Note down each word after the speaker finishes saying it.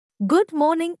Good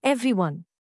morning, everyone.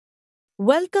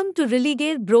 Welcome to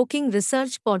Religare Broking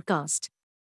Research Podcast.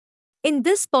 In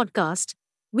this podcast,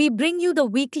 we bring you the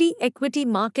weekly equity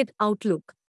market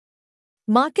outlook.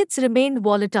 Markets remained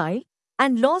volatile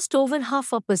and lost over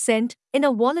 0.5% in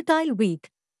a volatile week,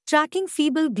 tracking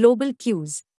feeble global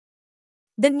cues.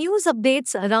 The news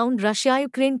updates around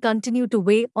Russia-Ukraine continue to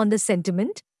weigh on the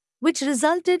sentiment, which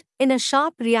resulted in a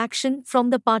sharp reaction from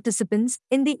the participants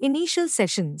in the initial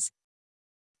sessions.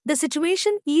 The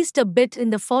situation eased a bit in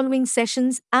the following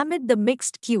sessions amid the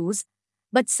mixed cues,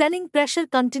 but selling pressure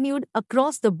continued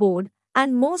across the board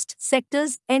and most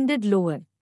sectors ended lower.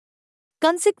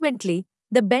 Consequently,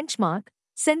 the benchmark,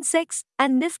 Sensex,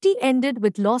 and Nifty ended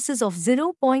with losses of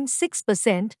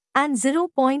 0.6% and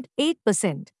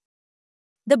 0.8%.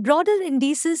 The broader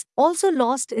indices also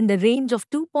lost in the range of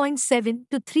 2.7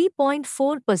 to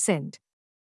 3.4%.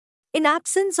 In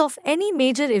absence of any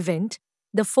major event,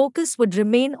 the focus would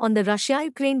remain on the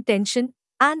Russia-Ukraine tension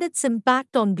and its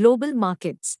impact on global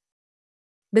markets.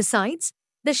 Besides,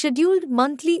 the scheduled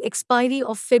monthly expiry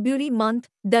of February month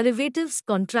derivatives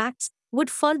contracts would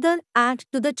further add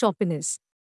to the choppiness.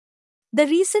 The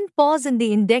recent pause in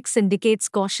the index indicates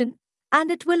caution,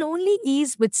 and it will only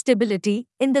ease with stability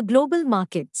in the global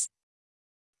markets.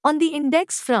 On the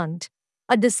index front,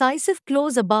 a decisive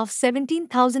close above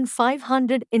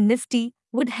 17,500 in Nifty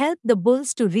would help the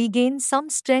bulls to regain some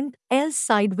strength, else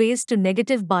sideways to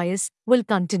negative bias will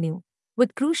continue,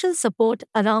 with crucial support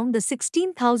around the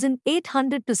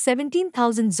 16,800 to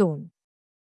 17,000 zone.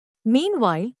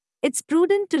 Meanwhile, it's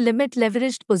prudent to limit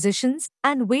leveraged positions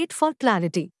and wait for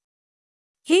clarity.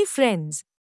 Hey friends,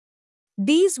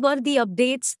 these were the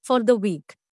updates for the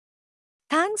week.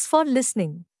 Thanks for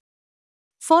listening.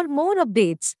 For more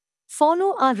updates,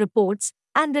 follow our reports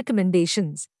and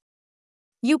recommendations.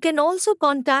 You can also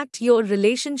contact your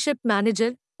relationship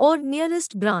manager or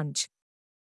nearest branch.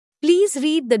 Please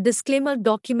read the disclaimer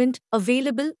document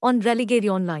available on Religare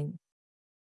Online.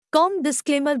 Com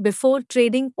disclaimer before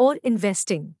trading or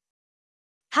investing.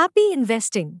 Happy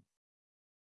investing!